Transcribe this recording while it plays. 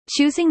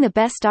Choosing the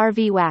best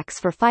RV wax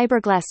for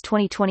Fiberglass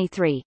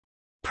 2023.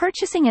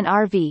 Purchasing an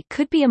RV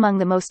could be among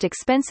the most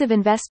expensive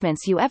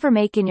investments you ever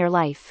make in your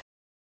life.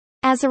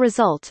 As a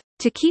result,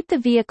 to keep the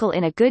vehicle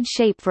in a good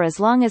shape for as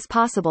long as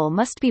possible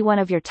must be one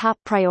of your top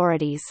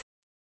priorities.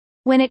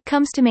 When it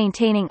comes to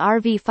maintaining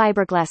RV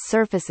fiberglass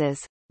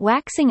surfaces,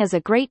 waxing is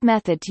a great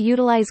method to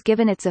utilize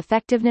given its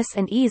effectiveness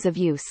and ease of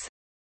use.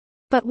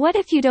 But what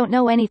if you don't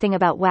know anything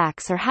about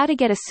wax or how to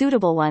get a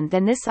suitable one?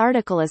 Then this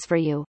article is for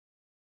you.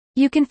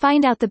 You can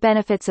find out the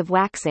benefits of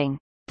waxing,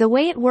 the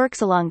way it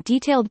works along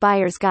detailed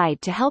buyer's guide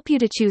to help you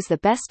to choose the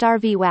best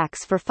RV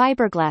wax for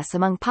fiberglass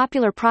among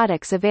popular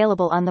products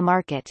available on the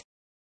market.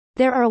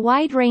 There are a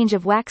wide range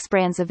of wax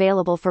brands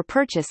available for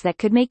purchase that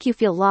could make you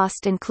feel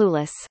lost and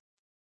clueless.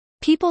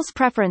 People's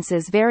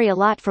preferences vary a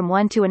lot from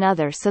one to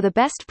another, so the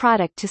best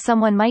product to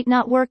someone might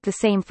not work the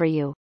same for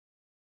you.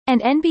 And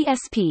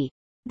NBSP.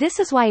 This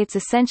is why it's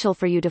essential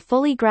for you to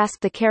fully grasp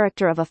the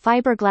character of a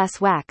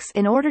fiberglass wax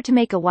in order to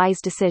make a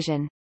wise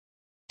decision.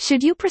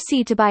 Should you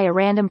proceed to buy a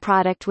random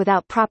product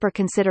without proper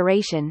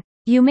consideration,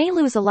 you may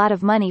lose a lot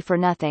of money for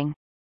nothing.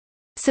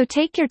 So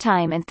take your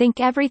time and think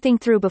everything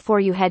through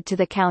before you head to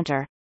the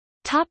counter.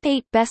 Top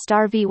 8 Best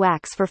RV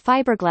Wax for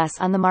Fiberglass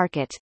on the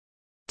Market.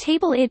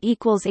 Table it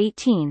equals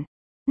 18.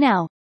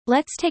 Now,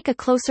 let's take a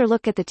closer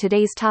look at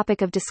today's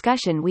topic of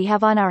discussion we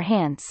have on our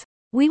hands.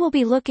 We will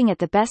be looking at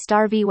the best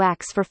RV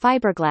wax for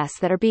fiberglass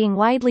that are being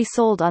widely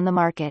sold on the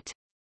market.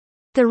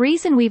 The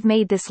reason we've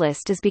made this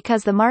list is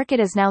because the market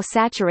is now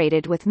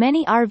saturated with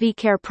many RV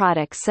care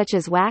products such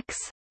as wax,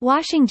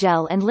 washing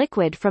gel and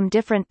liquid from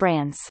different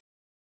brands.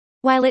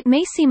 While it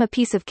may seem a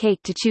piece of cake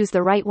to choose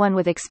the right one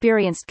with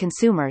experienced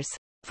consumers,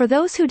 for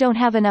those who don't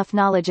have enough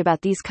knowledge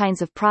about these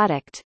kinds of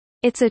product,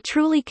 it's a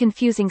truly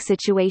confusing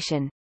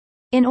situation.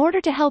 In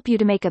order to help you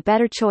to make a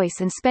better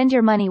choice and spend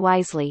your money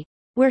wisely,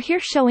 we're here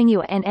showing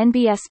you an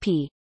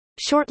NBSP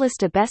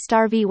shortlist of best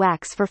RV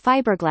wax for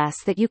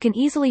fiberglass that you can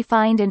easily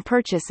find and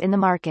purchase in the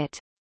market.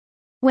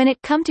 When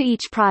it comes to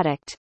each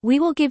product, we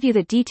will give you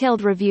the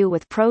detailed review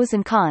with pros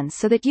and cons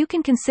so that you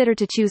can consider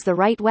to choose the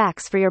right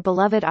wax for your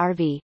beloved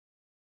RV.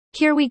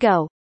 Here we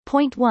go.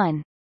 Point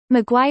 1.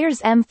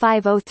 Meguiar's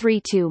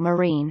M5032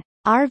 Marine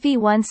RV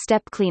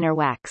One-Step Cleaner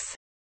Wax.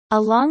 A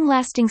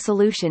long-lasting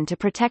solution to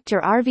protect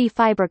your RV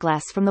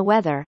fiberglass from the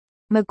weather.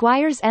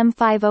 Meguiar's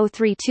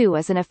M5032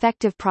 is an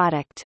effective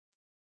product.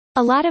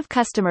 A lot of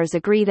customers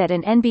agree that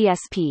an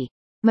NBSP,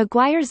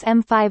 Meguiar's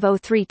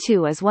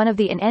M5032 is one of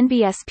the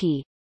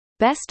NBSP,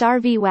 best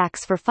RV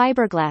wax for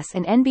fiberglass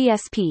and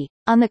NBSP,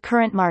 on the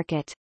current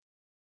market.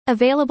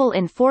 Available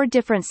in 4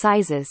 different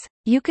sizes,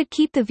 you could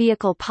keep the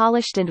vehicle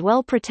polished and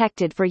well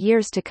protected for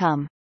years to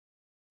come.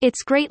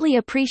 It's greatly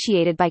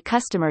appreciated by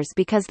customers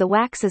because the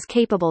wax is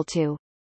capable to